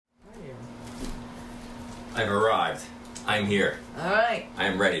I've arrived. I'm here. Alright.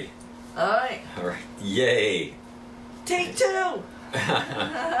 I'm ready. Alright. Alright. Yay. Take two!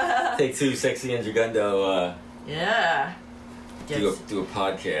 Take two, Sexy and Jagundo. Yeah. Do a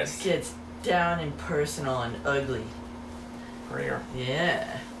podcast. Gets down and personal and ugly. Rare.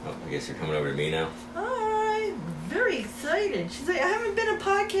 Yeah. Oh, I guess you're coming over to me now? Alright. Very excited. She's like, I haven't been a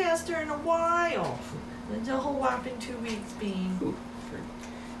podcaster in a while. It's a whole whopping 2 weeks being. Ooh.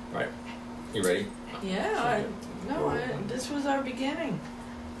 Right. You ready? Yeah. This was our beginning.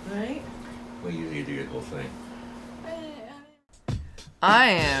 Right? Well, usually you do your whole thing. I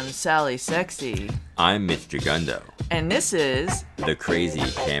am Sally Sexy. I'm Mitch Jagundo. And this is The Crazy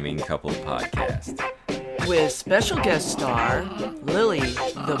Camming Couple Podcast. With special guest star, Lily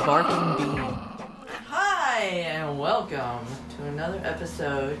the Barking Bean. Hi, and welcome to another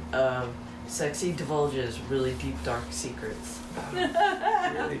episode of Sexy Divulges Really Deep Dark Secrets.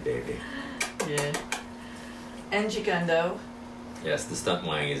 Really, baby. Yeah. And Jagundo. Yes, the stunt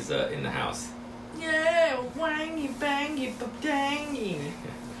wang is in the house. Yeah, wangy bangy dangy.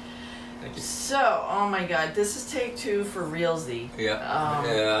 Thank you. So, oh my god, this is take 2 for realsy.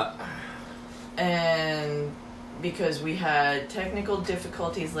 Yeah. And because we had technical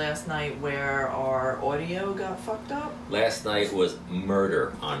difficulties last night where our audio got fucked up. Last night was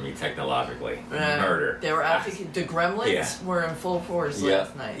murder on me technologically. Murder. They were out to, the gremlins were in full force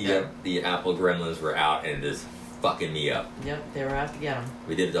last night. Yep, the Apple gremlins were out and just fucking me up. Yep, they were out to get them.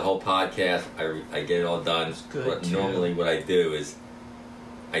 We did the whole podcast. I get it all done. Good. Normally what I do is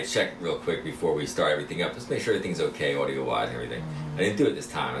I check real quick before we start everything up. Just make sure everything's okay audio-wise and everything. Mm-hmm. I didn't do it this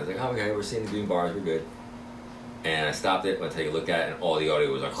time. I was like, oh, okay, we're seeing the green bars. We're good. And I stopped it, went to take a look at it, and all the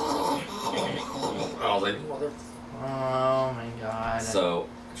audio was like... I was like, mother... Oh my god. So,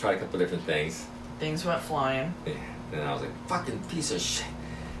 I tried a couple different things. Things went flying. And I was like, fucking piece of shit.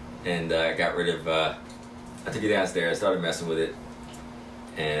 And I got rid of... I took it downstairs, started messing with it,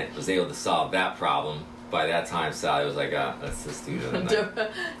 and was able to solve that problem. By that time, Sally was like, let's just do it another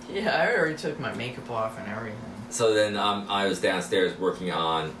night. Yeah, I already took my makeup off and everything. So then I was downstairs working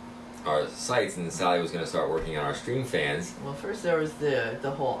on our sites, and Sally was going to start working on our stream fans. Well, first there was the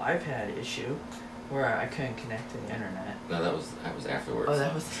whole iPad issue where I couldn't connect to the internet. No, that was afterwards. Oh,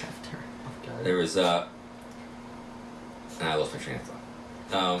 that was after. Okay. There was, and I lost my train of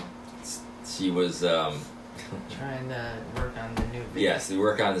thought. She was, trying to work on the new video. Yes, we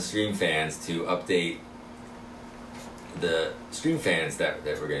work on the stream fans to update the stream fans that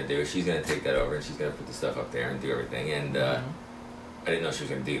we're going to do. She's going to take that over and she's going to put the stuff up there and do everything. And I didn't know she was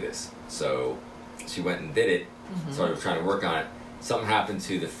going to do this. So she went and did it, started trying to work on it. Something happened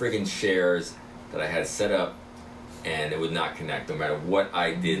to the friggin' shares that I had set up and it would not connect. No matter what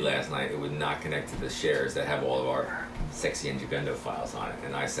I did last night, it would not connect to the shares that have all of our Sexy and Jagundo files on it.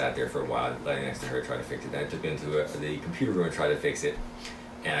 And I sat there for a while, laying next to her, try to fix it. Then I took it into the computer room and tried to fix it,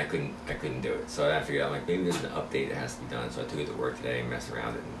 and I couldn't do it. So I figured out, like, maybe there's an update that has to be done. So I took it to work today and messed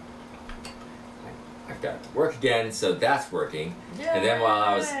around it. And I've got it to work again, so that's working. Yay! And then while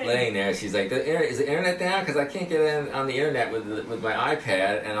I was laying there, she's like, "Is the internet down? Because I can't get in on the internet with my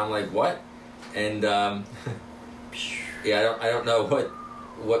iPad." And I'm like, "What?" And yeah, I don't know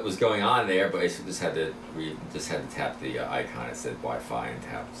what was going on there, but we just had to tap the icon. It said Wi-Fi and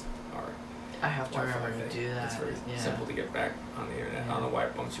tapped our. I have to Wi-Fi remember to thing. do that. It's very simple to get back on the internet. Yeah. I don't know why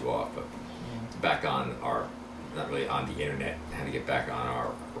it bumps you off, but back on our, not really on the internet. How to get back on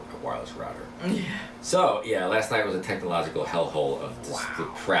our wireless router. Yeah. So yeah, last night was a technological hellhole of just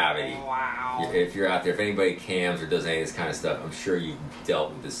depravity. Wow. If you're out there, if anybody cams or does any of this kind of stuff, I'm sure you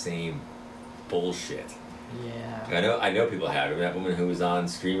dealt with the same bullshit. Yeah. I know people have. Remember that woman who was on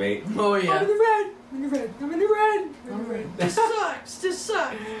Stream 8? Oh yeah. I'm in the red. I'm in the red. I'm in the red. I'm in the red. This sucks. This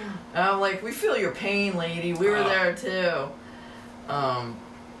sucks. And I'm like, we feel your pain, lady. We were there too. And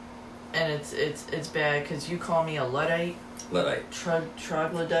it's bad because you call me a Luddite. Luddite.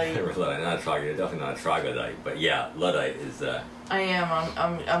 Troglodyte. Luddite, not a troglodyte. Definitely not a troglodyte. But yeah, Luddite is. I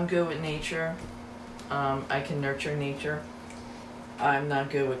am. I'm good with nature. I can nurture nature. I'm not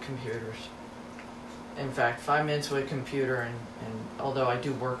good with computers. In fact, 5 minutes with a computer, and although I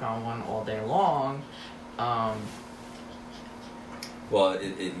do work on one all day long, well,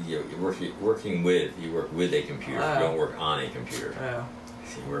 you work with a computer. You don't work on a computer. Oh.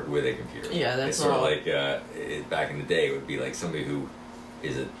 You work with a computer. Yeah, that's it's sort of like back in the day. It would be like somebody who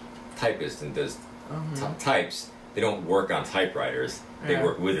is a typist and does types. They don't work on typewriters. They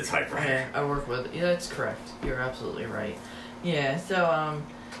work with a typewriter. Yeah, I work with. Yeah, that's correct. You're absolutely right. Yeah. So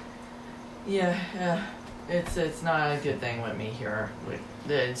it's not a good thing with me here.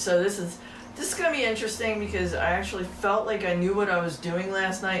 So this is This is gonna be interesting because I actually felt like I knew what I was doing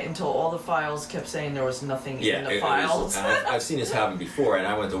last night until all the files kept saying there was nothing in the files. I've seen this happen before, and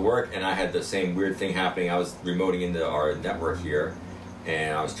I went to work and I had the same weird thing happening. I was remoting into our network here,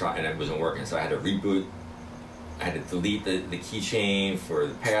 and I was trying, and it wasn't working, so I had to reboot. I had to delete the keychain for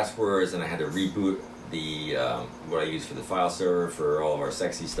the passwords, and I had to reboot the what I use for the file server for all of our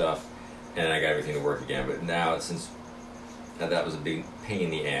sexy stuff, and I got everything to work again. But now, since that was a big pain in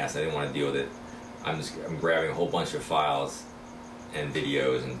the ass, I didn't want to deal with it. I'm grabbing a whole bunch of files and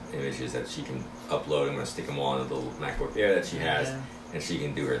videos and images that she can upload. I'm going to stick them all in the little MacBook Air that she has, and she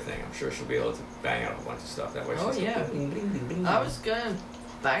can do her thing. I'm sure she'll be able to bang out a bunch of stuff that way. I was gonna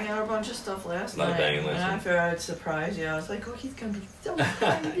bang out a bunch of stuff last night. Banging last night. After I surprised you, I was like, oh, he's gonna be so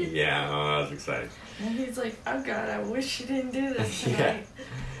excited. Yeah, I was excited. And he's like, oh God, I wish you didn't do this tonight.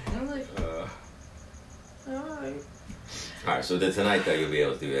 And I'm like, alright. Alright, so tonight though, you'll be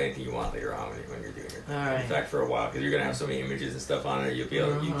able to do anything you want later on when you're doing it. Alright. In fact, for a while, because you're going to have so many images and stuff on it, you'll be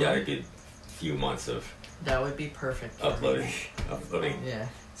able, you got a good few months of that would be perfect. Uploading. Yeah.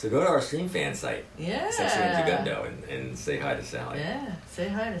 So go to our Stream Fan site. Yeah. Section of Jagundo and say hi to Sally. Yeah, say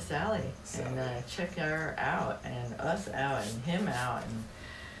hi to Sally. And check her out and us out and him out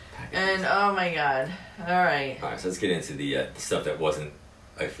and oh my God. Alright, so let's get into the stuff that wasn't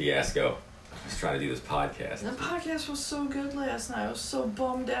a fiasco. I was trying to do this podcast. The podcast was so good last night. I was so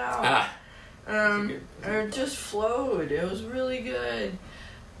bummed out. It just flowed. It was really good.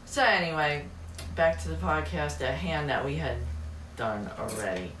 So anyway, back to the podcast at hand that we had done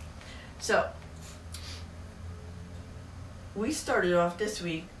already. So we started off this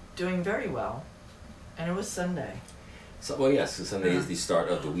week doing very well, and it was Sunday. So yes, so Sunday is the start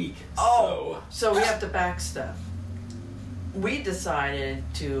of the week. So we have to back step. We decided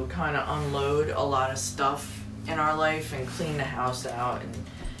to kind of unload a lot of stuff in our life and clean the house out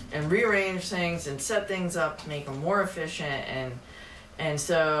and rearrange things and set things up to make them more efficient. And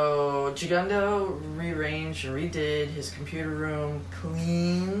so Jagundo rearranged and redid his computer room,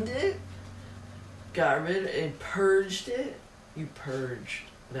 cleaned it, got rid of it, purged it. You purged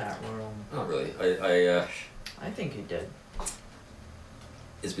that room. Not really. I think you did.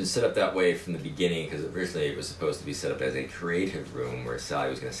 It's been set up that way from the beginning because originally it was supposed to be set up as a creative room where Sally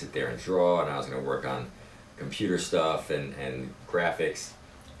was going to sit there and draw, and I was going to work on computer stuff and graphics,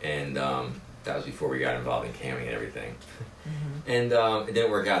 and that was before we got involved in camming and everything. Mm-hmm. And it didn't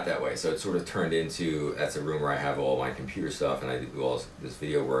work out that way, so it sort of turned into, that's a room where I have all my computer stuff and I do all this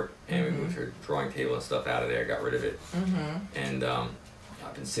video work, and we moved her drawing table and stuff out of there, got rid of it. Mm-hmm. And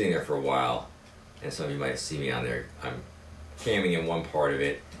I've been sitting there for a while, and some of you might see me on there. I'm camming in one part of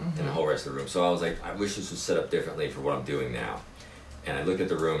it and the whole rest of the room. So I was like, I wish this was set up differently for what I'm doing now. And I looked at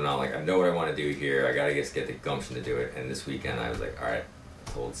the room and I'm like, I know what I want to do here. I gotta just get the gumption to do it. And this weekend I was like, all right,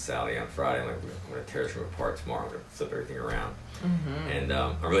 I told Sally on Friday, I'm like, I'm gonna tear this room apart tomorrow. I'm gonna flip everything around. And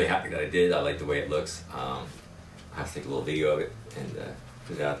I'm really happy that I did. I like the way it looks. I have to take a little video of it and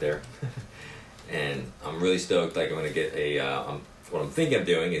put it out there. And I'm really stoked. Like I'm gonna get what I'm thinking of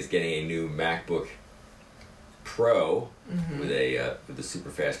doing is getting a new MacBook Pro with the super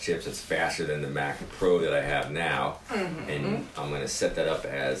fast chips that's faster than the Mac Pro that I have now, and I'm gonna set that up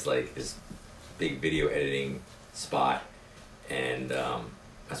as like this big video editing spot, and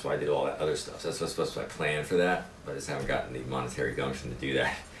that's why I did all that other stuff. So that's what's supposed to be my plan for that, but I just haven't gotten the monetary gumption to do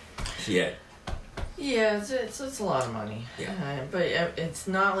that yet. Yeah, it's a lot of money. Yeah, but it's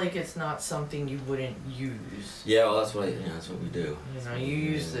not like it's not something you wouldn't use. Yeah, well, that's what we do. You know, you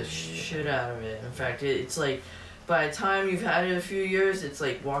use the shit out of it. In fact, it's like by the time you've had it a few years, it's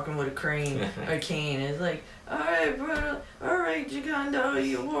like walking with a cane. It's like, all right, bro, all right, Jagundo,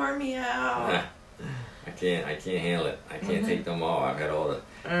 you wore me out. I can't handle it. I can't take them all. I've had all the.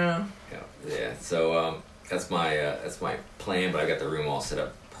 Yeah. So that's my plan. But I got the room all set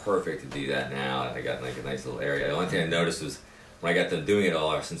up perfect to do that now. I got like a nice little area. The only thing I noticed was when I got done doing it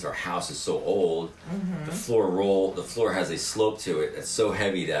all, since our house is so old, the floor has a slope to it that's so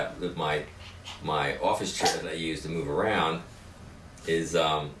heavy that with my office chair that I use to move around is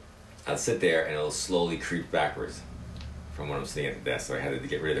I'd sit there and it'll slowly creep backwards from when I'm sitting at the desk. So I had to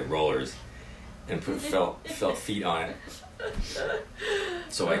get rid of the rollers and put felt feet on it,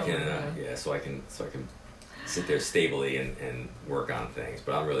 so I can sit there stably and work on things.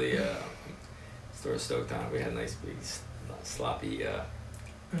 But I'm really sort of stoked on it. We had a nice big sloppy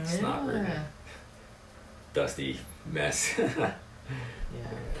dusty mess.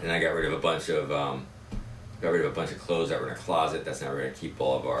 And I got rid of a bunch of clothes that were in a closet. That's now we're gonna keep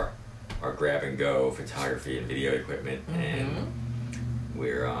all of our grab and go photography and video equipment, and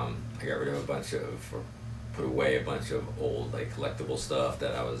I got rid of a bunch of put away a bunch of old like collectible stuff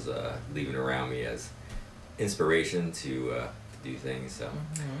that I was leaving around me as inspiration to do things. So,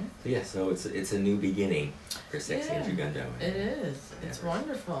 so yeah, so it's a new beginning for Sexy and Jagundo. It is. It's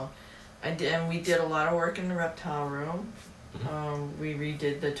wonderful. And we did a lot of work in the reptile room. We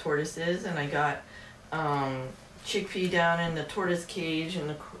redid the tortoises, and I got Chickpea down in the tortoise cage, and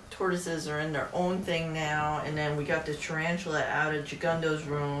the tortoises are in their own thing now. And then we got the tarantula out of Jagundo's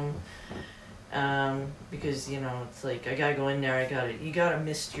room, because it's like I gotta go in there. You gotta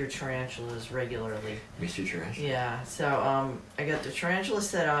mist your tarantulas regularly. Mist your tarantula. Yeah. So I got the tarantula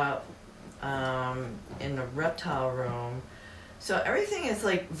set up in the reptile room. So everything is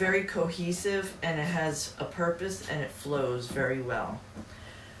like very cohesive, and it has a purpose, and it flows very well.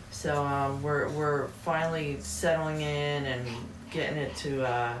 So we're finally settling in and getting it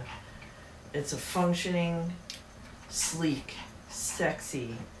to it's a functioning, sleek,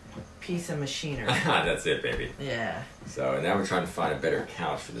 sexy piece of machinery. That's it, baby. Yeah. So now we're trying to find a better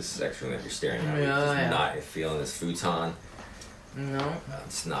couch for this sex room that you're staring at. It's not feeling this futon. No.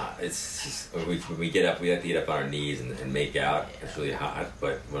 It's not. It's just when we get up, we have to get up on our knees and make out. It's really hot,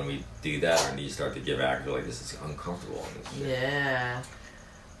 but when we do that, our knees start to give out. We're like, this is uncomfortable. Yeah.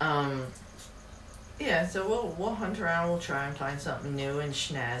 Yeah. So we'll hunt around. We'll try and find something new and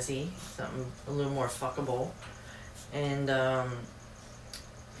snazzy, something a little more fuckable, and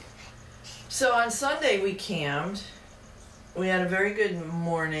so on Sunday we camped. We had a very good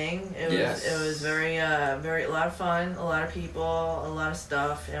morning. It was very a lot of fun, a lot of people, a lot of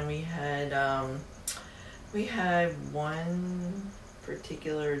stuff, and we had one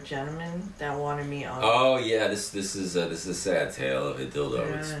particular gentleman that wanted me on. Oh yeah, this is a sad tale of a dildo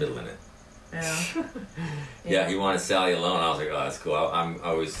with spittle in it. Yeah. Yeah, he wanted Sally alone. I was like, oh, that's cool. I'm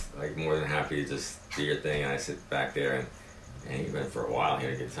always like more than happy to just do your thing, and I sit back there and even for a while, he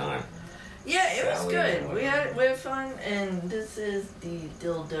had a good time. Yeah, it was good. We had fun, and this is the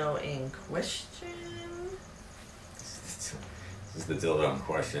dildo in question. This is the dildo in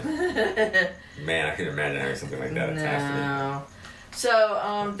question. Man, I couldn't imagine having something like that attached to me.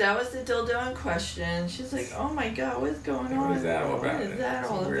 So, that was the dildo in question. She's like, oh my god, what's going on? What is that all about? What is that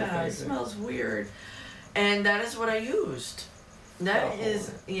all about? It smells weird. And that is what I used. That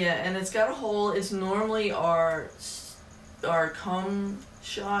is, and it's got a hole. It's normally our cum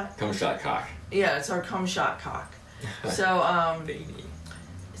shot. Cum shot cock. Yeah, it's our cum shot cock. So, baby.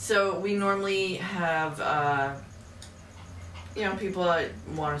 So we normally have, people that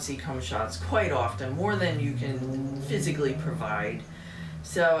want to see cum shots quite often, more than you can physically provide.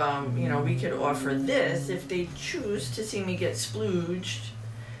 So, we could offer this if they choose to see me get splooged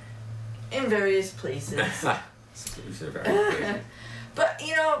in various places. Splooged in various places. But,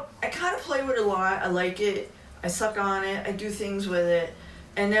 I kind of play with it a lot. I like it. I suck on it. I do things with it.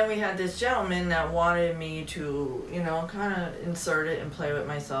 And then we had this gentleman that wanted me to, kind of insert it and play with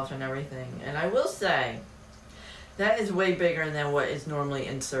myself and everything. And I will say, that is way bigger than what is normally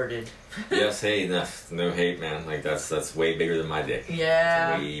inserted. Yes, hey, no hate, man. Like, that's way bigger than my dick.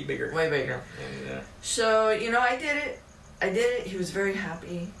 Yeah. It's way bigger. Way bigger. And, so, I did it. He was very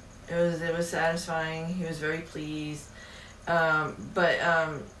happy. It was satisfying. He was very pleased. But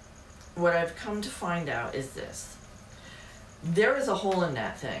what I've come to find out is this. There is a hole in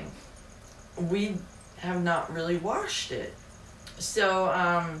that thing. We have not really washed it. So,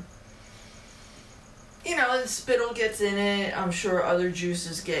 the spittle gets in it. I'm sure other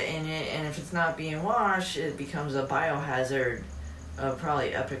juices get in it. And if it's not being washed, it becomes a biohazard of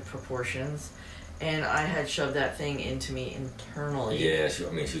probably epic proportions. And I had shoved that thing into me internally. Yeah, she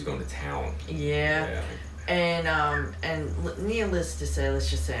was going to town. Yeah. And needless to say, let's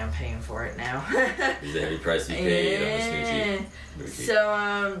just say I'm paying for it now. It's a heavy price you paid.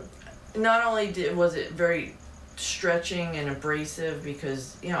 So, not only was it very stretching and abrasive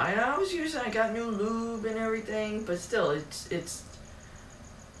because, I got new lube and everything, but still, it's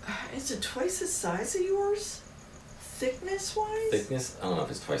a twice the size of yours? Thickness-wise? Thickness? I don't know if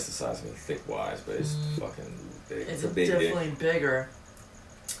it's twice the size of me thick-wise, but it's fucking big. It's a big definitely dick. Bigger.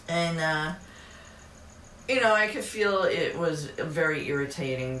 And, I could feel it was very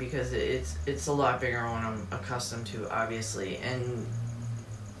irritating because it's a lot bigger than I'm accustomed to, obviously. And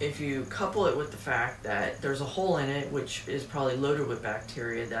if you couple it with the fact that there's a hole in it, which is probably loaded with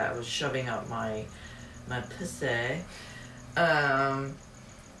bacteria that I was shoving up my pussy, I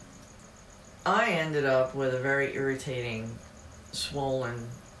ended up with a very irritating, swollen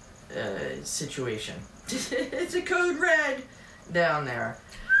situation. It's a code red down there.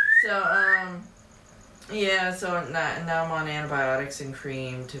 So, so now I'm on antibiotics and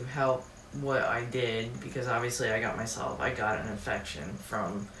cream to help what I did, because obviously I got an infection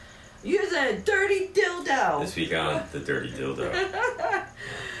from Use a dirty dildo. This week on the dirty dildo.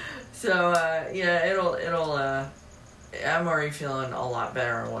 So yeah, it'll. I'm already feeling a lot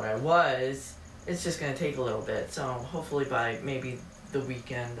better than what I was. It's just gonna take a little bit. So hopefully by maybe the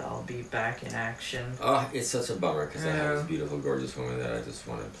weekend I'll be back in action. Oh, it's such a bummer because I have this beautiful, gorgeous woman that I just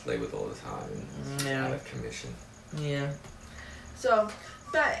want to play with all the time, and it's out of commission. Yeah. So,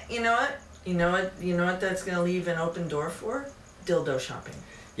 but you know what that's gonna leave an open door for? Dildo shopping.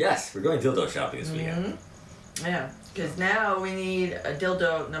 Yes, we're going dildo shopping this weekend. Yeah, because now we need a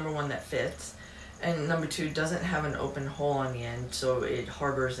dildo, number one, that fits, and number two, doesn't have an open hole on the end so it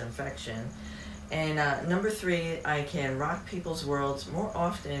harbors infection. And number three, I can rock people's worlds more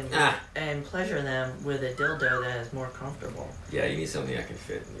often and pleasure them with a dildo that is more comfortable. Yeah, you need something that can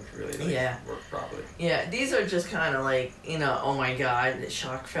fit and you can really work properly. Yeah, these are just kind of like, oh my god, the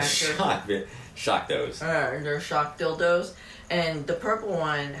shock factor. Shock those. They're shock dildos. And the purple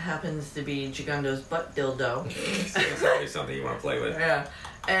one happens to be Jagundo's butt dildo. So it's always something you want to play with. Yeah.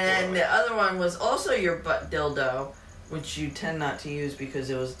 And the other one was also your butt dildo, which you tend not to use because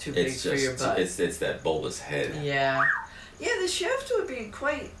it was too big for your butt. It's that bulbous head. Yeah. Yeah, the shaft would be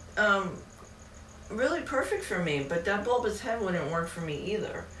quite, really perfect for me, but that bulbous head wouldn't work for me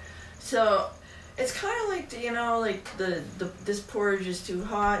either. So, it's kind of like, this porridge is too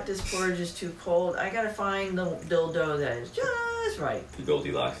hot, this porridge is too cold. I gotta find the dildo that is just right. The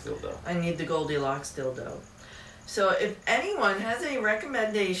Goldilocks dildo. I need the Goldilocks dildo. So if anyone has any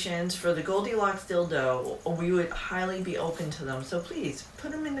recommendations for the Goldilocks dildo, we would highly be open to them. So please,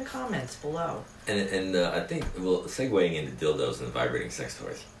 put them in the comments below. And I think, segueing into dildos and vibrating sex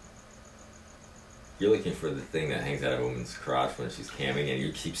toys. You're looking for the thing that hangs out of a woman's crotch when she's camming, and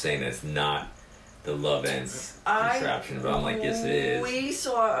you keep saying that it's not the love ends contraption, but I'm like, yes it is. We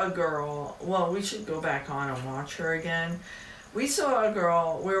saw a girl, we should go back on and watch her again. We saw a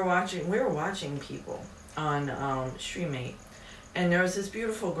girl, we were watching people on StreamMate, and there was this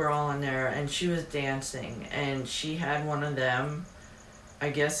beautiful girl in there, and she was dancing, and she had one of them,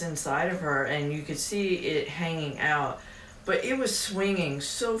 I guess, inside of her, and you could see it hanging out, but it was swinging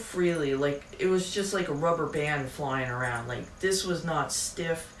so freely, like it was just like a rubber band flying around. Like, this was not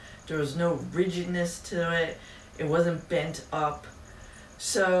stiff, there was no rigidness to it, it wasn't bent up.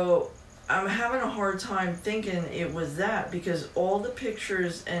 So I'm having a hard time thinking it was that, because all the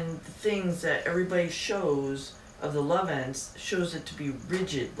pictures and the things that everybody shows of the love ends shows it to be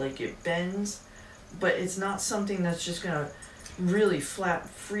rigid, like it bends, but it's not something that's just gonna really flap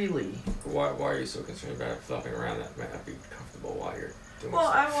freely. Why are you so concerned about it flapping around? That might not be comfortable while you're doing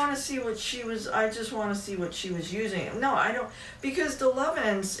Well, stuff. I just want to see what she was using. No, I don't, because the love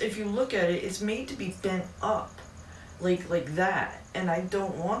ends, if you look at it, it's made to be bent up, like that, and I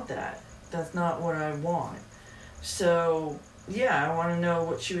don't want that. That's not what I want. So, yeah, I want to know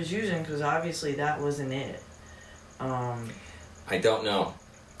what she was using, because obviously that wasn't it. I don't know.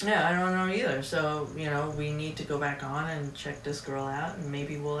 Yeah, I don't know either. So, we need to go back on and check this girl out, and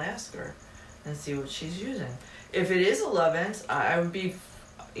maybe we'll ask her and see what she's using. If it is a love ends, I would be,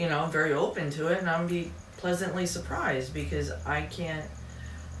 very open to it, and I would be pleasantly surprised, because I can't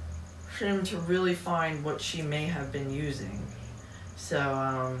seem to really find what she may have been using.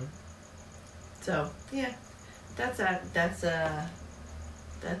 So yeah, that's that.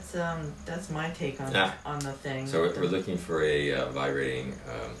 That's my take on the thing. So we're looking for a vibrating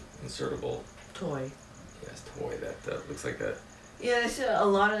insertable toy. Yes, toy that looks like that. Yeah, a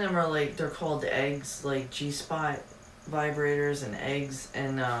lot of them are they're called eggs, like G-spot vibrators and eggs,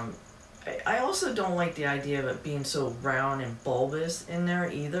 and I also don't like the idea of it being so round and bulbous in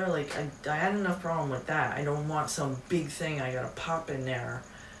there either. Like, I had enough problem with that. I don't want some big thing I gotta pop in there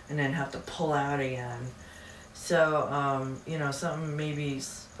and then have to pull out again. So, something maybe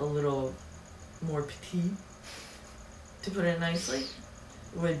a little more petite, to put it nicely,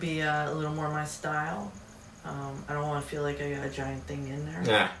 would be a little more my style. I don't want to feel like I got a giant thing in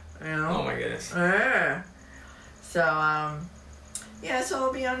there. Oh my goodness. So, so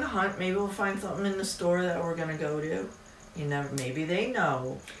I'll be on the hunt. Maybe we'll find something in the store that we're going to go to. Maybe they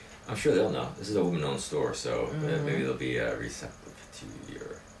know. I'm sure they'll know. This is a woman-owned store, so maybe they'll be receptive to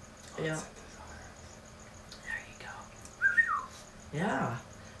your desires. There you go. Yeah.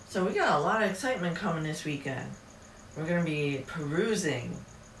 So we got a lot of excitement coming this weekend. We're going to be perusing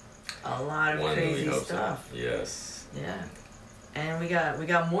a lot of crazy stuff. So. Yes. Yeah. And we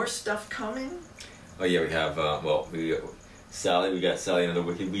got more stuff coming. Oh yeah, we have we got Sally and the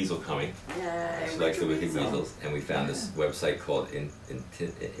Wicked Weasel coming. Yeah. She likes the Wicked Weasels, and we found this website called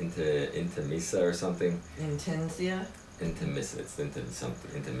Intimisa or something. Intensia. Intimisa. It's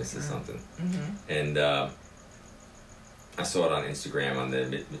Intimisa something. Mm-hmm. And I saw it on Instagram, on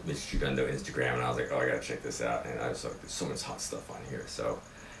the Mitch Jagundo Instagram, and I was like, oh, I gotta check this out. And I was like, there's so much hot stuff on here. So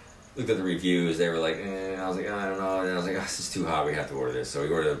looked at the reviews. They were like, I was like, I don't know. And I was like, oh, this is too hot. We have to order this. So we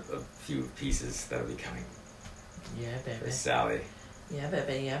ordered a few pieces that'll be coming. Yeah, baby. For Sally. Yeah,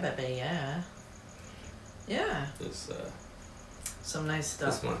 baby. Yeah, baby. Yeah. Yeah. There's some nice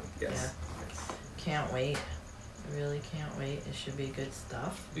stuff. This one, yes. Yeah. Can't wait. I really can't wait. It should be good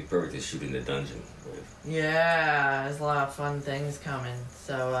stuff. It'd be perfect to shoot in the dungeon with. Yeah, there's a lot of fun things coming.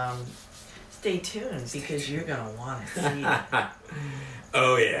 So stay tuned because you're gonna want to see it.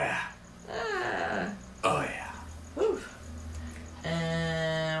 Oh yeah. Oh yeah. Whew.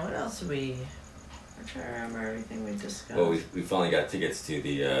 And what else I'm trying to remember everything we discussed. Well, we finally got tickets to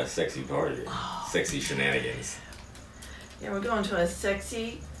the sexy party. Sexy shenanigans. Yeah, we're going to a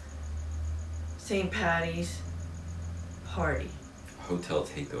sexy St. Patty's party. Hotel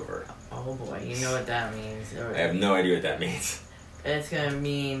takeover. Oh boy, you know what that means. I have no idea what that means. It's gonna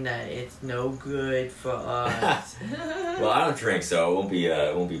mean that it's no good for us. Well, I don't drink, so it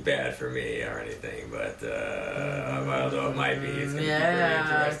won't be bad for me or anything. But although it might be, it's gonna be very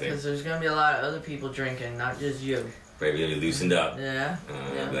interesting. Because there's gonna be a lot of other people drinking, not just you. Right, we're gonna be loosened up. Yeah.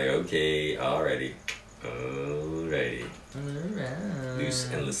 I'm like, okay, alrighty. Loose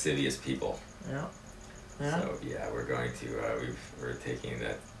and lascivious people. Yeah. So yeah, we're going to we're taking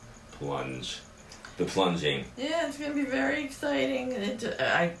that plunge. The plunging. Yeah, it's gonna be very exciting.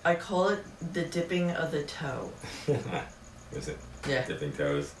 I call it the dipping of the toe. Is it? Yeah. Dipping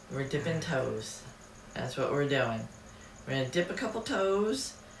toes. We're dipping toes. That's what we're doing. We're gonna dip a couple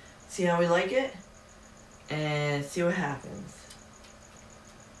toes, see how we like it, and see what happens.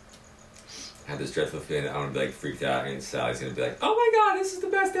 I have this dreadful feeling that I'm gonna be like freaked out, and Sally's gonna be like, "Oh my god, this is the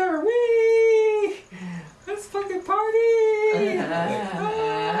best ever! Whee! Let's fucking party!" Like,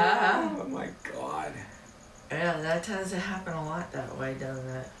 oh my god. Yeah, that tends to happen a lot that way, doesn't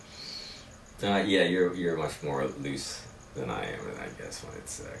it? Yeah, you're much more loose than I am, and I guess when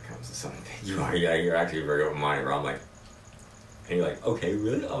it comes to something, you are. Yeah, you're actually very open-minded. Where I'm like, and you're like, okay,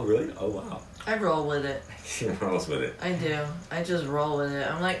 really? Oh, really? Oh, wow. I roll with it. She rolls with it. I do. I just roll with it.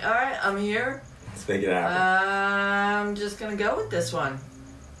 I'm like, all right, I'm here. Let's make it happen. I'm just gonna go with this one.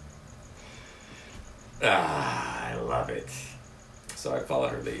 I love it. So I follow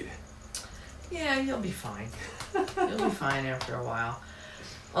her lead. Yeah, you'll be fine. You'll be fine after a while.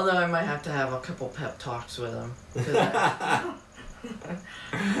 Although I might have to have a couple pep talks with him.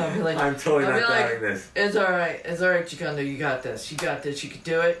 I'll be like, I'm totally not doubting this. It's alright, Jagundo, you got this. You got this, you can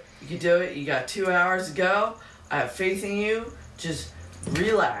do it. You can do it. You got 2 hours to go. I have faith in you. Just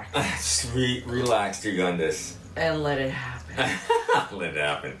relax. Just relax, Jagundus. And let it happen. Let it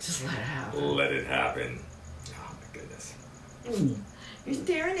happen. Just let it happen. Let it happen. Oh my goodness. You're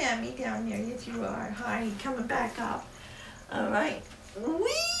staring at me down there. Yes, you are. Hi, coming back up. Alright.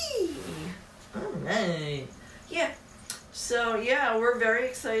 Whee! Alright. Yeah. So, yeah, we're very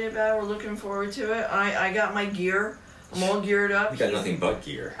excited about it. We're looking forward to it. I got my gear. I'm all geared up. You got nothing but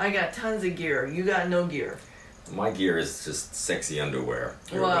gear. I got tons of gear. You got no gear. My gear is just sexy underwear.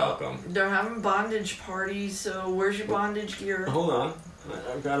 You're welcome. They're having bondage parties, so where's your bondage gear? Hold on.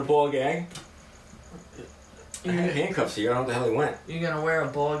 I've got a ball gag. I had handcuffs here. I don't know where the hell they went. You're going to wear a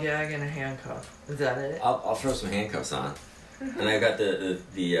ball gag and a handcuff. Is that it? I'll throw some handcuffs on. And I got the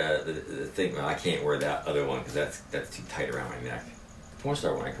thing. Well, I can't wear that other one because that's too tight around my neck. The porn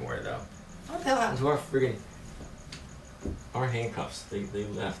star one I can wear though. What the hell happened to our handcuffs? They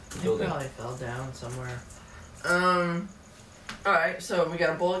left the building. They probably fell down somewhere. All right. So we got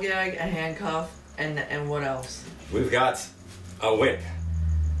a ball gag, a handcuff, and what else? We've got a whip.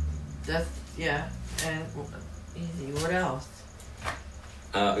 That's and easy. What else?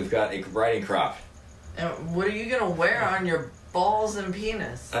 We've got a riding crop. And what are you gonna wear on your balls and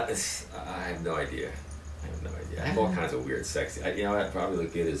penis? I have no idea. I have all kinds of weird, sexy. You know what? Probably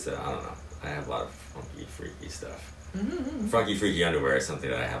look good is I don't know. I have a lot of funky, freaky stuff. Mm-hmm. Funky, freaky underwear is something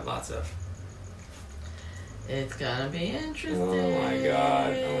that I have lots of. It's gonna be interesting. Oh my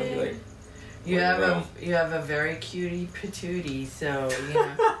god! I'm gonna be like. You have a very cutie patootie, so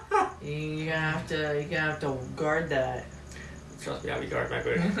you're gonna have to guard that. Trust me, I'll be guarding my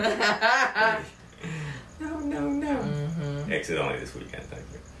booty. No. Mm-hmm. Exit only this weekend, thank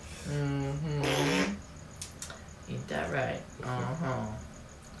you. Mm-hmm. Ain't that right? Uh-huh.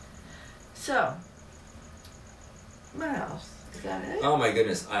 So, what else? Is that it? Oh my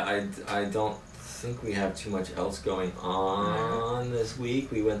goodness, I don't think we have too much else going on this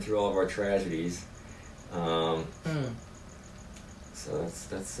week. We went through all of our tragedies. So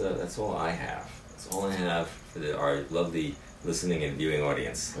that's all I have. That's all I have for our lovely listening and viewing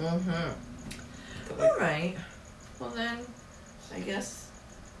audience. Mm-hmm. All right. Well then, I guess,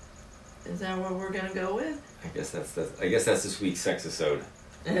 is that what we're gonna go with? I guess that's this week's sexisode.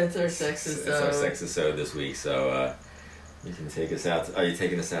 It's our sexisode. It's our sexisode this week. So you can take us out. Are you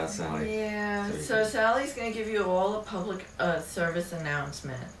taking us out, Sally? Yeah. So Sally's gonna give you all a public service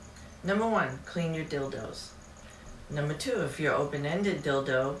announcement. Number 1, clean your dildos. Number 2, if your open-ended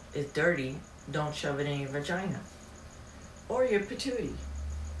dildo is dirty, don't shove it in your vagina or your patootie.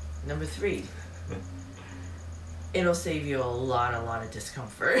 Number 3, it'll save you a lot of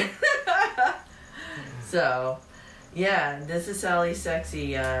discomfort. So, yeah, this is Sally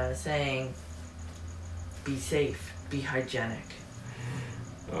Sexy saying, be safe, be hygienic.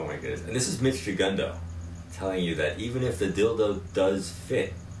 Oh my goodness. And this is Mitch Jagundo telling you that even if the dildo does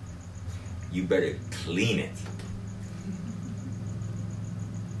fit, you better clean it.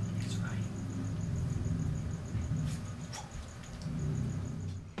 That's right.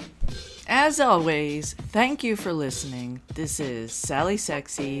 As always, thank you for listening. This is Sally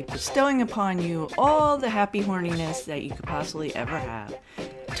Sexy, bestowing upon you all the happy horniness that you could possibly ever have.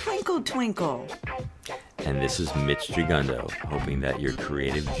 Twinkle, twinkle. And this is Mitch Jagundo, hoping that your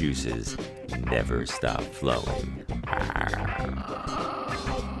creative juices never stop flowing.